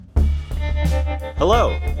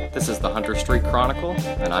Hello, this is the Hunter Street Chronicle,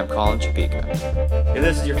 and I'm Collin Chepeka. If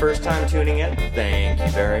this is your first time tuning in, thank you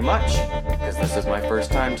very much, because this is my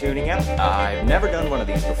first time tuning in. I've never done one of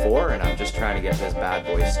these before, and I'm just trying to get this bad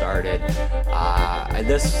boy started.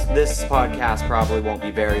 This podcast probably won't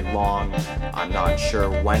be very long. I'm not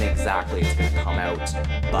sure when exactly it's going to come out,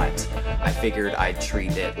 but I figured I'd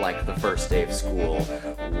treat it like the first day of school,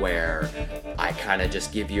 where I kind of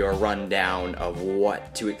just give you a rundown of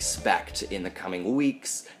what to expect in the coming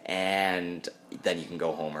weeks, and then you can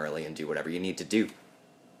go home early and do whatever you need to do.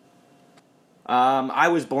 I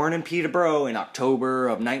was born in Peterborough in October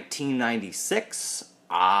of 1996,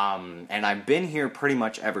 and I've been here pretty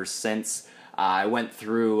much ever since. I went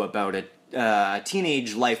through about a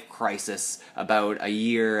teenage life crisis about a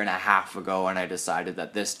year and a half ago, and I decided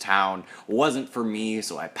that this town wasn't for me,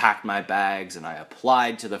 so I packed my bags and I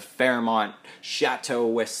applied to the Fairmont Chateau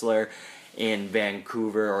Whistler in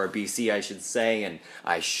Vancouver, or BC I should say, and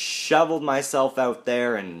I shoveled myself out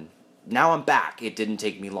there, and now I'm back. It didn't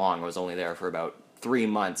take me long. I was only there for about 3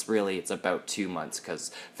 months. Really, it's about 2 months,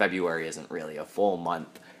 because February isn't really a full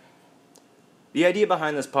month. The idea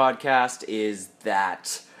behind this podcast is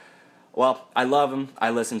that, well, I love them,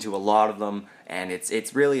 I listen to a lot of them, and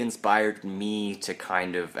it's really inspired me to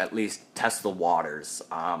kind of at least test the waters.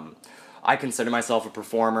 I consider myself a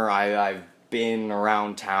performer. I've been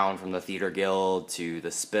around town, from the Theatre Guild to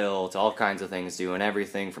the Spill to all kinds of things, doing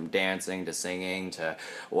everything from dancing to singing to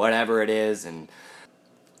whatever it is, and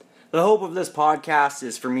the hope of this podcast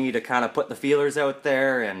is for me to kind of put the feelers out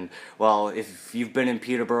there, and, well, if you've been in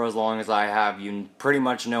Peterborough as long as I have, you pretty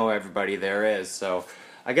much know everybody there is, so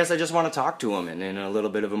I guess I just want to talk to them in a little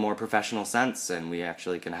bit of a more professional sense, and we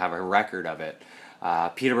actually can have a record of it.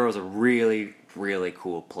 Peterborough is a really, really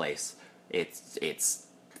cool place. It's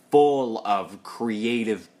full of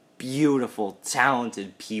creative, beautiful,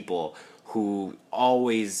 talented people who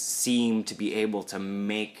always seem to be able to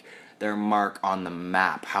make their mark on the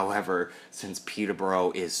map. However, since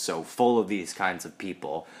Peterborough is so full of these kinds of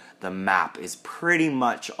people, the map is pretty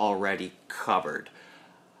much already covered.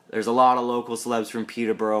 There's a lot of local celebs from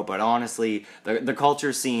Peterborough, but honestly, the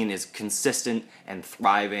culture scene is consistent and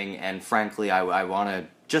thriving, and frankly, I want to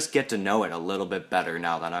just get to know it a little bit better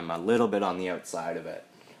now that I'm a little bit on the outside of it.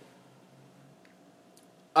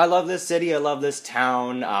 I love this city, I love this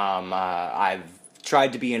town. I've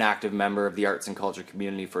tried to be an active member of the arts and culture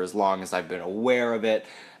community for as long as I've been aware of it.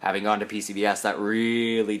 Having gone to PCBS, that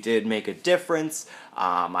really did make a difference.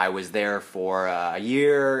 I was there for a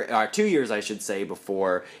year, or 2 years I should say,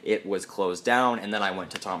 before it was closed down, and then I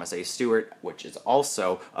went to Thomas A. Stewart, which is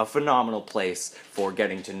also a phenomenal place for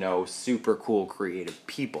getting to know super cool creative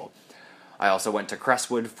people. I also went to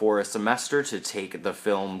Crestwood for a semester to take the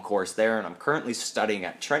film course there, and I'm currently studying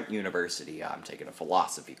at Trent University. I'm taking a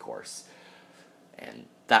philosophy course. And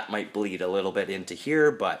that might bleed a little bit into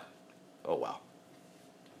here, but oh well.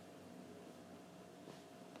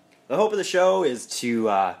 The hope of the show is to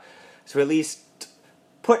at least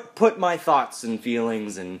put my thoughts and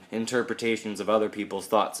feelings and interpretations of other people's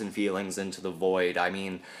thoughts and feelings into the void. I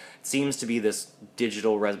mean, it seems to be this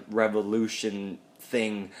digital revolution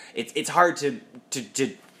thing. It's hard to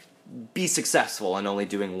be successful in only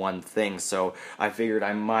doing one thing, so I figured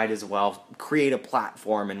I might as well create a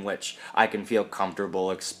platform in which I can feel comfortable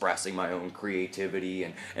expressing my own creativity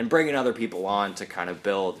and bringing other people on to kind of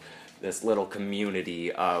build this little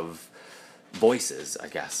community of voices, I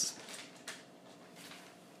guess.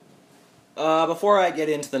 Before I get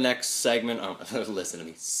into the next segment, listen to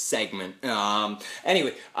me, segment,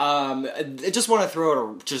 anyway, I just want to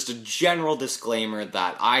throw out just a general disclaimer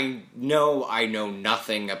that I know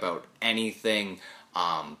nothing about anything,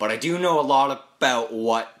 but I do know a lot about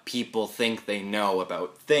what people think they know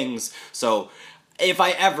about things, so if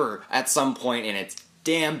I ever, at some point, and it's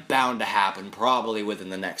damn bound to happen, probably within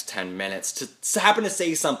the next 10 minutes, to happen to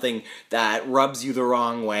say something that rubs you the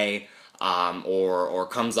wrong way, or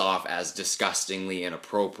comes off as disgustingly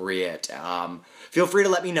inappropriate, feel free to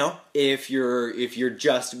let me know. If you're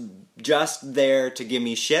just there to give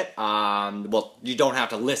me shit, well, you don't have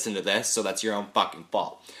to listen to this, so that's your own fucking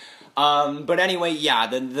fault. But anyway, yeah,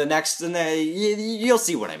 the next, you'll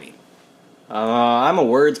see what I mean. I'm a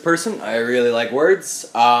words person. I really like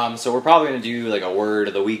words, so we're probably going to do like a word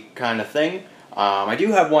of the week kind of thing. I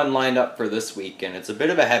do have one lined up for this week, and it's a bit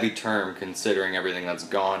of a heavy term considering everything that's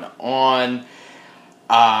gone on.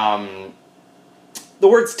 The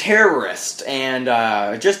word's terrorist, and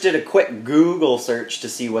I just did a quick Google search to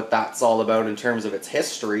see what that's all about in terms of its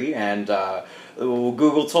history, and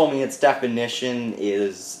Google told me its definition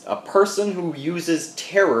is a person who uses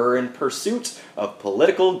terror in pursuit of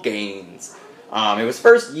political gains. It was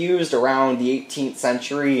first used around the 18th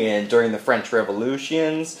century and during the French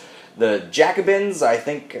Revolutions. The Jacobins, I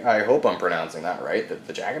hope I'm pronouncing that right,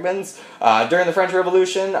 the Jacobins, during the French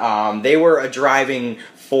Revolution, they were a driving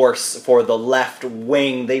force for the left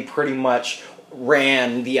wing. They pretty much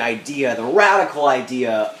ran the radical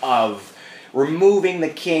idea of removing the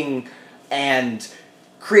king and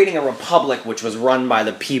creating a republic which was run by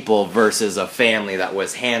the people versus a family that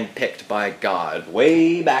was handpicked by God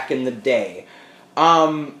way back in the day.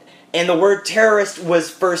 And the word terrorist was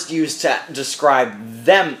first used to describe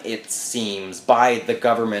them, it seems, by the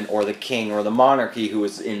government or the king or the monarchy who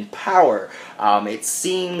was in power. It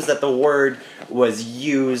seems that the word was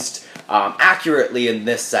used accurately in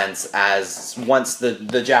this sense, as once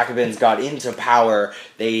the Jacobins got into power,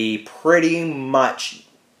 they pretty much...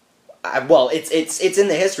 well, it's in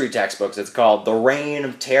the history textbooks. It's called the Reign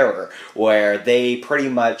of Terror, where they pretty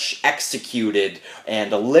much executed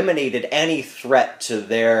and eliminated any threat to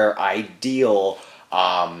their ideal,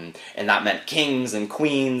 and that meant kings and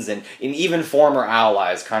queens and even former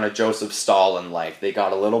allies, kind of Joseph Stalin-like. They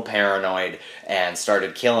got a little paranoid and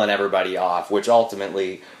started killing everybody off, which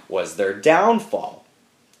ultimately was their downfall.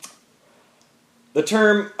 The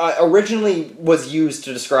term originally was used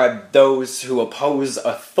to describe those who oppose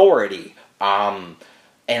authority, and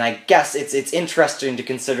I guess it's interesting to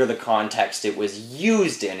consider the context it was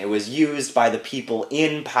used in. It was used by the people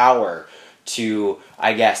in power to,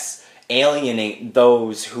 I guess, alienate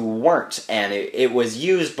those who weren't, and it was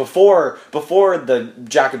used before the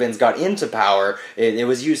Jacobins got into power. It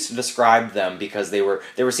was used to describe them because they were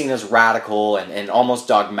seen as radical and almost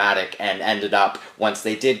dogmatic, and ended up, once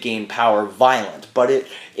they did gain power, violent. But it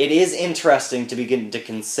is interesting to begin to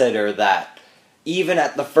consider that even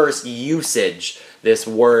at the first usage, this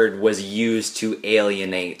word was used to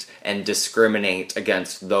alienate and discriminate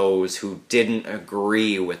against those who didn't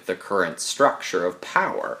agree with the current structure of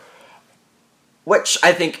power, which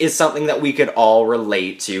I think is something that we could all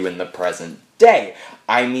relate to in the present day.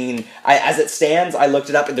 I mean, as it stands, I looked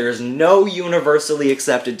it up, and there is no universally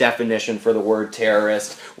accepted definition for the word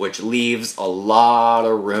terrorist, which leaves a lot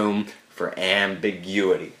of room for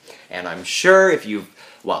ambiguity. And I'm sure if you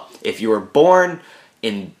were born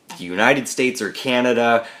in the United States or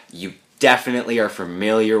Canada, you definitely are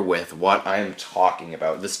familiar with what I'm talking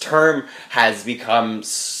about. This term has become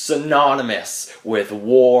synonymous with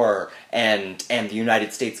war and the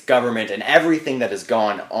United States government and everything that has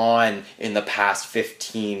gone on in the past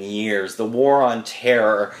 15 years. The war on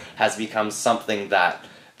terror has become something that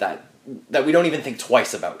we don't even think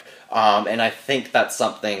twice about. And I think that's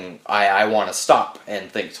something I want to stop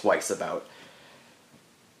and think twice about.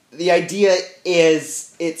 The idea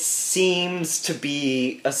is, it seems to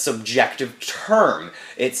be a subjective term.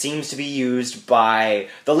 It seems to be used by...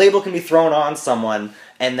 the label can be thrown on someone,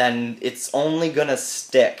 and then it's only gonna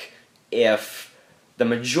stick if the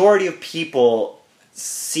majority of people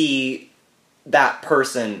see that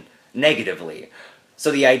person negatively.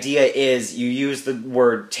 So the idea is, you use the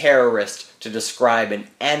word terrorist to describe an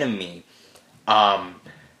enemy,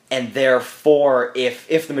 and therefore,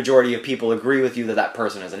 if the majority of people agree with you that that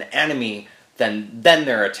person is an enemy, then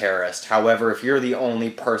they're a terrorist. However, if you're the only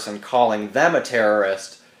person calling them a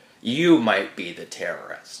terrorist, you might be the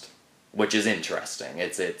terrorist, which is interesting.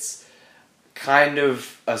 It's kind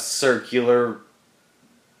of a circular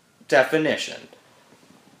definition.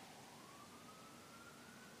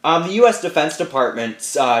 The U.S. Defense Department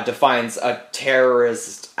defines a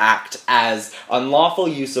terrorist act as unlawful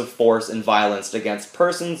use of force and violence against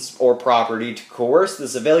persons or property to coerce the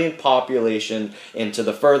civilian population into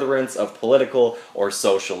the furtherance of political or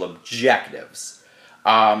social objectives.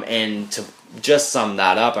 And to just sum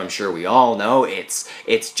that up, I'm sure we all know, it's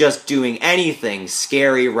just doing anything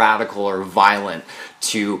scary, radical, or violent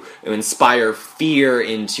to inspire fear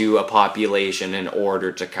into a population in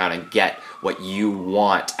order to kind of get what you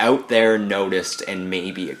want out there, noticed, and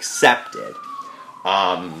maybe accepted.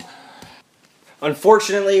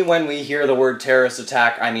 Unfortunately, when we hear the word terrorist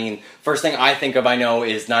attack, I mean, first thing I think of, I know,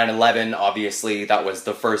 is 9/11. Obviously, that was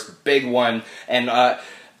the first big one, and,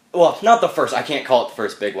 well, not the first, I can't call it the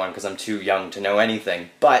first big one because I'm too young to know anything,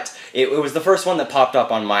 but it was the first one that popped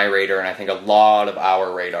up on my radar, and I think a lot of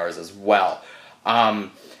our radars as well.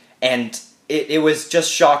 And it was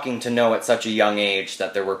just shocking to know at such a young age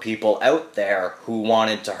that there were people out there who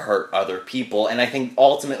wanted to hurt other people, and I think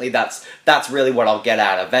ultimately that's really what I'll get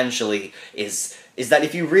at eventually, is that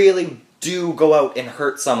if you really do go out and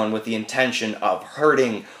hurt someone with the intention of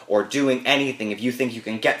hurting or doing anything, if you think you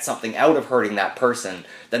can get something out of hurting that person,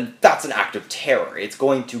 then that's an act of terror. It's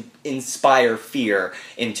going to inspire fear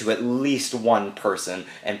into at least one person,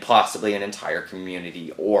 and possibly an entire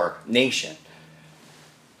community or nation.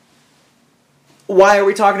 Why are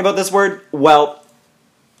we talking about this word? Well,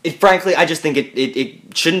 frankly, I just think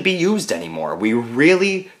it shouldn't be used anymore. We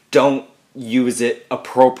really don't use it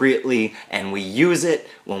appropriately, and we use it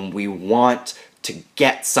when we want to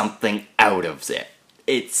get something out of it.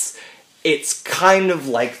 It's kind of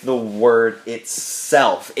like the word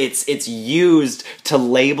itself. It's used to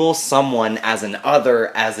label someone as an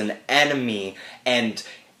other, as an enemy, and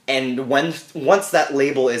once that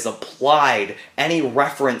label is applied, any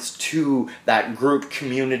reference to that group,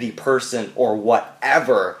 community, person, or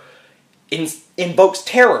whatever invokes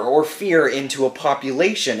terror or fear into a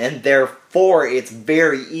population, and therefore it's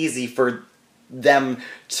very easy for them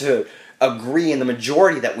to agree in the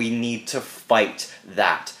majority that we need to fight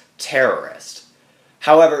that terrorist.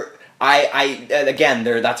 However,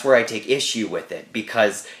 that's where I take issue with it,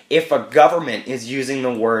 because if a government is using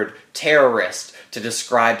the word terrorist to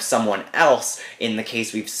describe someone else, in the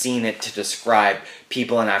case we've seen it to describe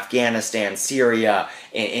people in Afghanistan, Syria,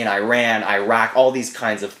 in Iran, Iraq, all these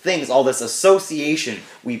kinds of things, all this association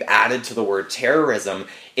we've added to the word terrorism,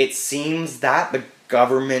 it seems that the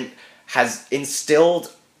government has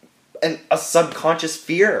instilled a subconscious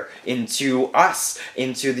fear into us,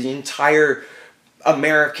 into the entire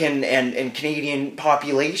American and Canadian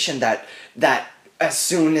population, that as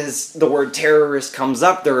soon as the word terrorist comes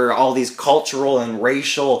up, there are all these cultural and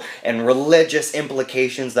racial and religious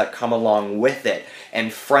implications that come along with it.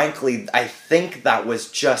 And frankly, I think that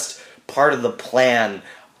was just part of the plan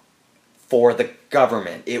for the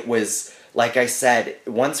government. It was, like I said,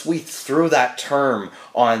 once we threw that term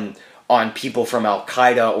on people from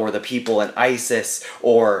Al-Qaeda or the people in ISIS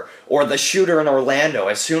or the shooter in Orlando,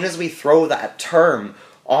 as soon as we throw that term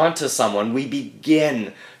onto someone, we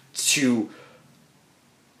begin to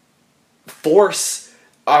force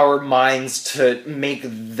our minds to make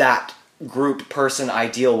that group, person,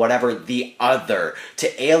 ideal, whatever, the other,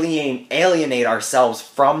 to alienate ourselves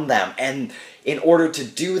from them. And in order to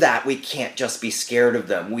do that, we can't just be scared of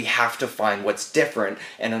them. We have to find what's different,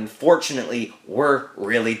 and unfortunately, we're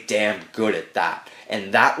really damn good at that.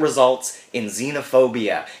 And that results in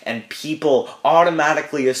xenophobia and people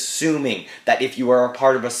automatically assuming that if you are a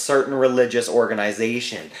part of a certain religious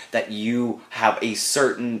organization, that you have a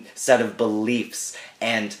certain set of beliefs.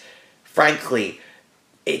 And frankly,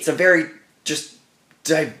 it's a very just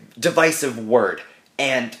divisive word.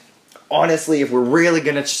 And honestly, if we're really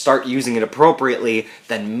going to start using it appropriately,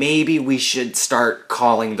 then maybe we should start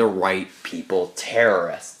calling the right people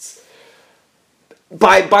terrorists.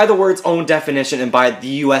 By the word's own definition, and by the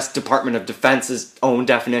U.S. Department of Defense's own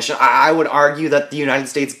definition, I would argue that the United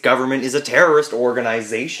States government is a terrorist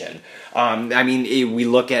organization. We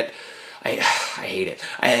look at... I hate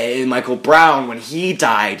it. Michael Brown, when he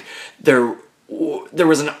died, there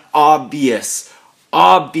was an obvious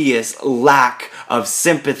lack of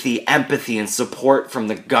sympathy, empathy, and support from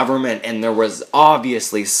the government, and there was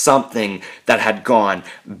obviously something that had gone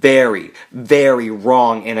very, very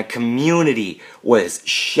wrong, and a community was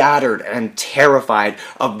shattered and terrified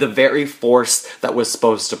of the very force that was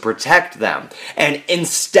supposed to protect them. And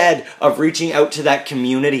instead of reaching out to that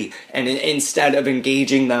community, and instead of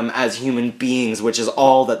engaging them as human beings, which is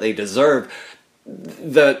all that they deserve,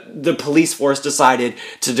 the police force decided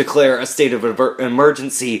to declare a state of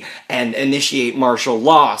emergency and initiate martial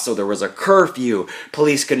law. So there was a curfew.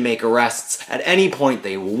 Police could make arrests at any point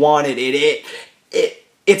they wanted.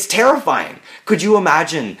 It's terrifying. Could you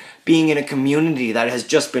imagine being in a community that has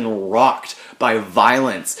just been rocked by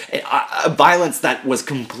violence, violence that was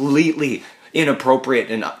completely inappropriate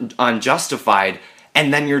and unjustified,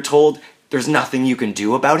 and then you're told there's nothing you can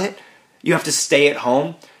do about it? You have to stay at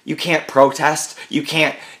home. You can't protest. You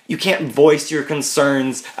can't voice your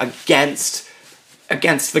concerns against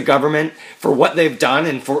the government for what they've done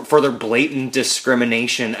and for their blatant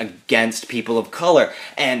discrimination against people of color.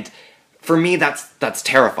 And for me, that's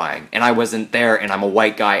terrifying. And I wasn't there, and I'm a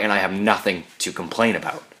white guy, and I have nothing to complain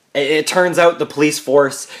about. It turns out the police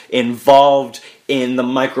force involved in the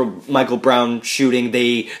Michael Brown shooting,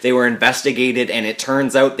 they were investigated, and it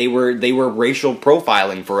turns out they were racial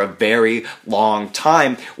profiling for a very long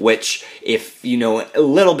time, which, if you know a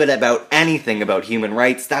little bit about anything about human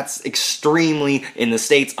rights, that's extremely, in the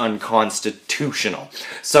States, unconstitutional.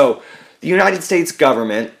 So the United States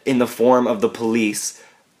government, in the form of the police,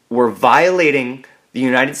 were violating the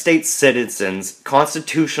United States citizens'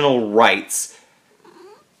 constitutional rights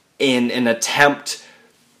in an attempt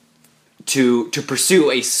to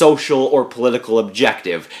pursue a social or political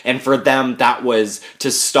objective. And for them, that was to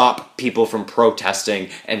stop people from protesting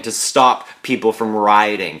and to stop people from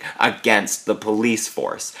rioting against the police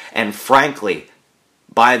force. And frankly,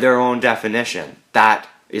 by their own definition, that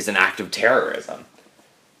is an act of terrorism.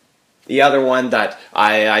 The other one that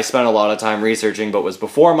I spent a lot of time researching but was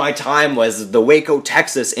before my time was the Waco,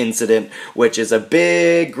 Texas incident, which is a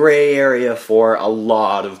big gray area for a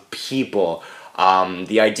lot of people.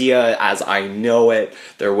 The idea, as I know it,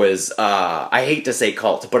 there was, I hate to say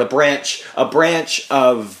cult, but a branch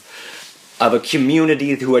of a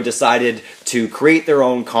community who had decided to create their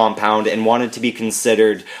own compound and wanted to be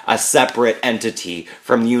considered a separate entity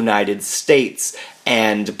from the United States.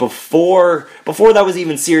 And before that was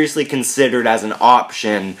even seriously considered as an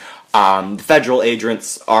option, federal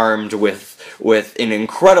agents armed with an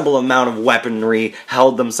incredible amount of weaponry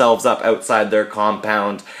held themselves up outside their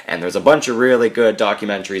compound, and there's a bunch of really good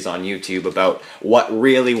documentaries on YouTube about what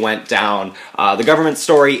really went down. The government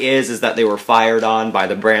story is that they were fired on by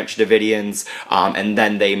the Branch Davidians, and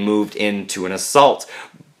then they moved into an assault.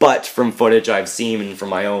 But from footage I've seen and from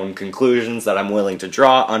my own conclusions that I'm willing to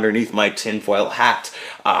draw underneath my tinfoil hat,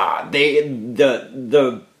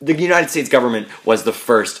 the United States government was the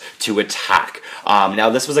first to attack. Now,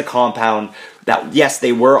 this was a compound that, yes,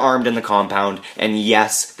 they were armed in the compound, and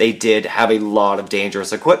yes, they did have a lot of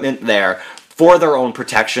dangerous equipment there for their own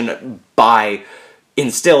protection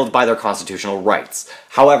instilled by their constitutional rights.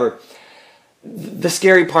 However, the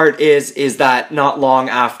scary part is that not long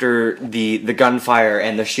after the gunfire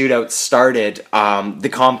and the shootouts started, the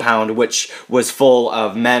compound, which was full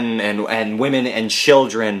of men and women and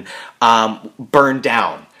children, burned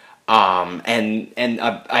down. And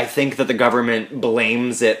I think that the government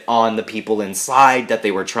blames it on the people inside, that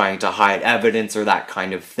they were trying to hide evidence or that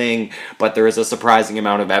kind of thing, but there is a surprising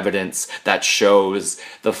amount of evidence that shows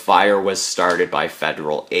the fire was started by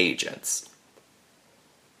federal agents.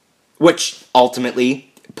 Which,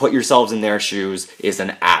 ultimately, put yourselves in their shoes, is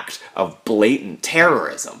an act of blatant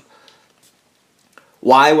terrorism.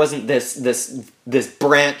 Why wasn't this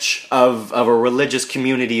branch of a religious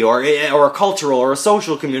community or a cultural or a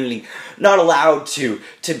social community not allowed to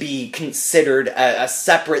be considered a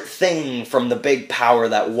separate thing from the big power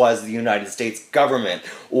that was the United States government?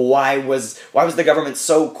 Why was the government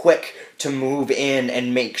so quick to move in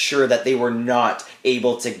and make sure that they were not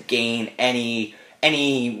able to gain any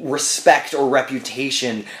respect or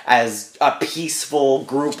reputation as a peaceful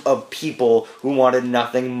group of people who wanted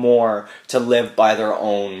nothing more to live by their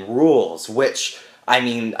own rules? Which, I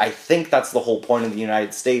mean, I think that's the whole point of the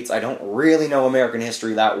United States. I don't really know American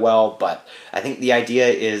history that well, but I think the idea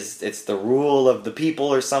is it's the rule of the people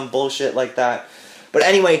or some bullshit like that. But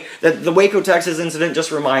anyway, the Waco, Texas incident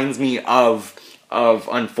just reminds me of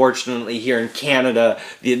unfortunately here in Canada,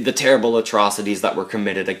 the terrible atrocities that were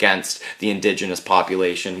committed against the indigenous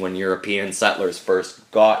population when European settlers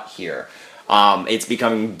first got here. It's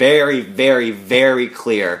becoming very, very, very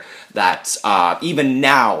clear that even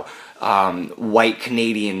now, white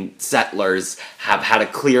Canadian settlers have had a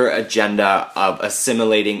clear agenda of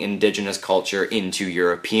assimilating indigenous culture into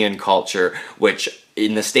European culture, which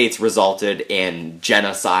in the States resulted in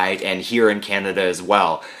genocide, and here in Canada as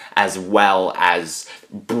well as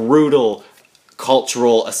brutal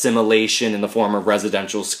cultural assimilation in the form of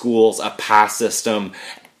residential schools, a pass system,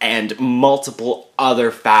 and multiple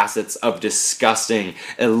other facets of disgusting,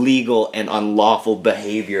 illegal, and unlawful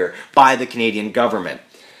behavior by the Canadian government.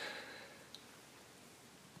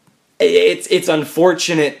 It's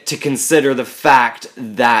unfortunate to consider the fact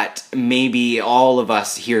that maybe all of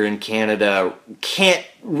us here in Canada can't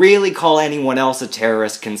really call anyone else a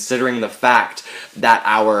terrorist, considering the fact that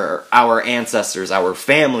our ancestors, our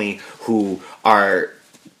family, we are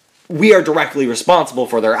directly responsible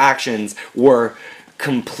for their actions, were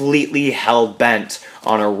completely hell-bent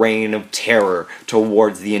on a reign of terror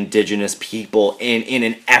towards the indigenous people in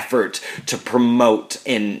an effort to promote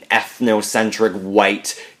an ethnocentric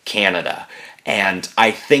white Canada. And I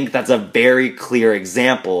think that's a very clear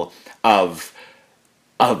example of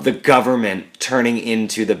the government turning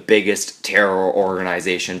into the biggest terror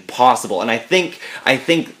organization possible. And I think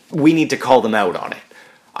we need to call them out on it.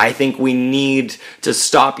 I think we need to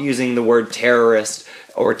stop using the word terrorist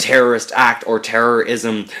or terrorist act or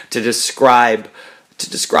terrorism to describe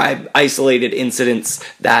isolated incidents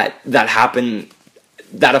that happen,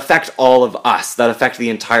 that affect all of us, that affect the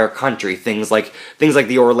entire country. Things like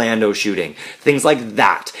the Orlando shooting, things like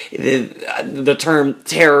that. The term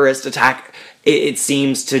terrorist attack, it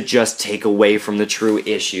seems to just take away from the true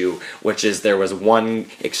issue, which is there was one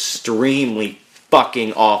extremely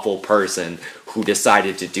fucking awful person who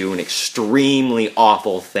decided to do an extremely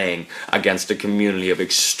awful thing against a community of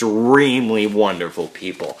extremely wonderful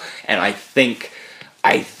people. And I think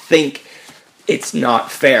it's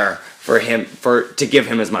not fair to give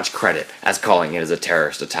him as much credit as calling it as a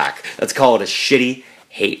terrorist attack. Let's call it a shitty,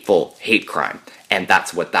 hateful hate crime. And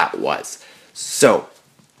that's what that was. So,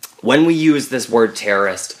 when we use this word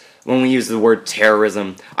terrorist, when we use the word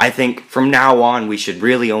terrorism, I think from now on we should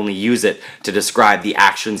really only use it to describe the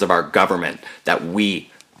actions of our government that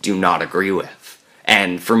we do not agree with.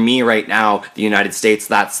 And for me right now, the United States,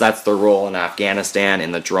 that's their role in Afghanistan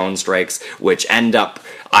in the drone strikes, which end up,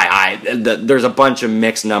 there's a bunch of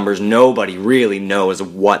mixed numbers. Nobody really knows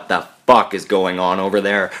what the fuck is going on over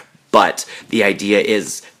there. But the idea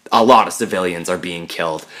is a lot of civilians are being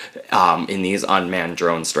killed in these unmanned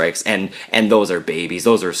drone strikes, and those are babies,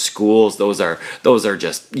 those are schools, those are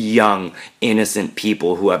just young, innocent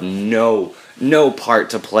people who have no part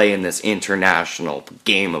to play in this international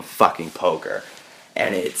game of fucking poker.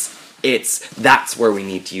 And that's where we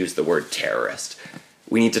need to use the word terrorist.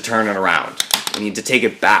 We need to turn it around. We need to take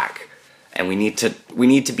it back. And we need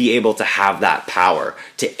to be able to have that power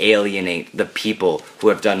to alienate the people who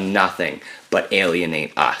have done nothing but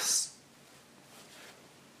alienate us.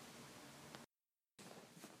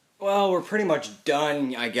 Well, we're pretty much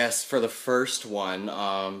done, I guess, for the first one.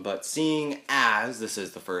 But seeing as this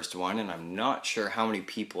is the first one, and I'm not sure how many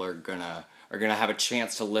people are gonna have a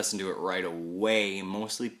chance to listen to it right away,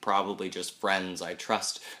 mostly probably just friends I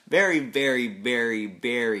trust very, very, very,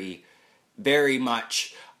 very, very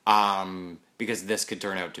much, because this could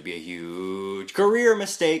turn out to be a huge career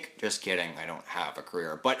mistake. Just kidding, I don't have a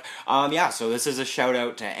career. But, yeah, so this is a shout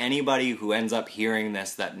out to anybody who ends up hearing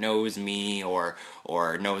this that knows me or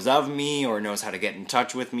knows of me or knows how to get in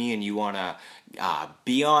touch with me, and you want to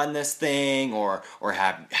be on this thing or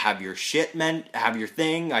have your shit have your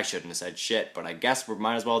thing. I shouldn't have said shit, but I guess we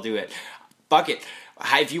might as well do it. Fuck it.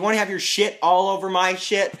 If you want to have your shit all over my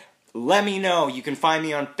shit, let me know. You can find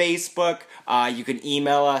me on Facebook. You can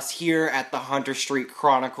email us here at the Hunter Street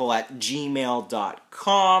Chronicle at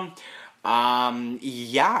gmail.com.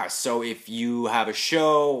 Yeah, so if you have a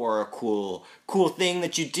show or a cool thing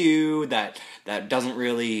that you do that doesn't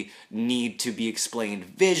really need to be explained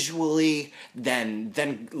visually,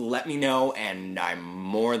 then let me know, and I'm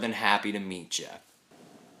more than happy to meet you.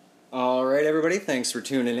 Alright, everybody, thanks for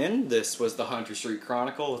tuning in. This was the Hunter Street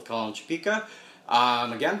Chronicle with Collin Chepeka.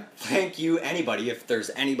 Again, thank you, anybody, if there's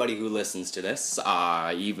anybody who listens to this,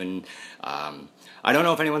 I don't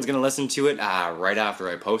know if anyone's going to listen to it right after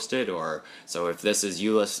I post it, so if this is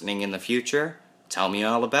you listening in the future, tell me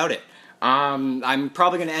all about it. I'm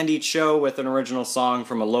probably going to end each show with an original song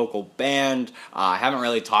from a local band. I haven't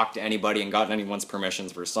really talked to anybody and gotten anyone's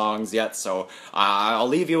permissions for songs yet, so I'll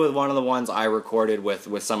leave you with one of the ones I recorded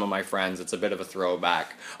with some of my friends. It's a bit of a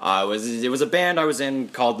throwback. It was a band I was in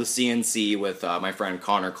called the Thsc with my friend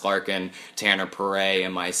Connor Clarkin, Tanner Perret,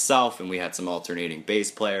 and myself, and we had some alternating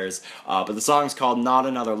bass players. But the song's called Not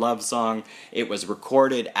Another Love Song. It was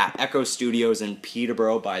recorded at Echo Studios in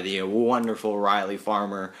Peterborough by the wonderful Riley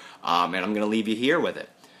Farmer. And I'm going to leave you here with it.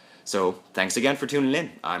 So, thanks again for tuning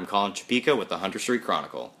in. I'm Collin Chepeka with the Hunter Street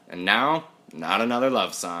Chronicle. And now, Not Another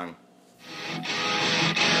Love Song.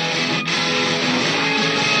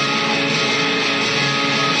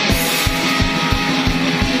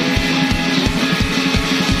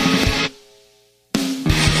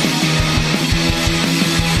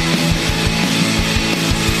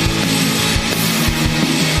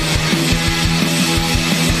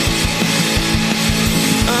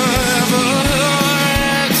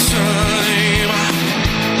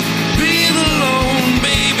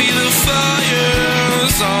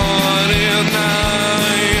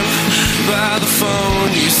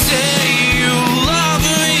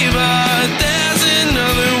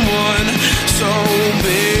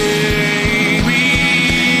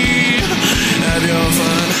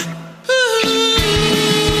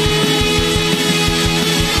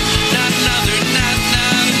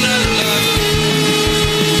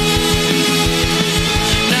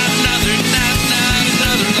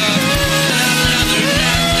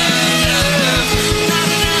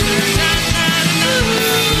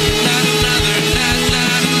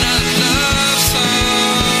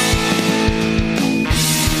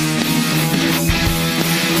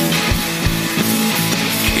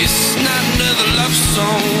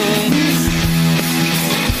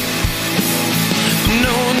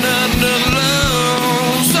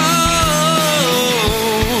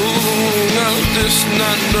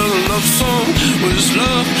 Not another love song, was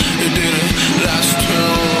love, it didn't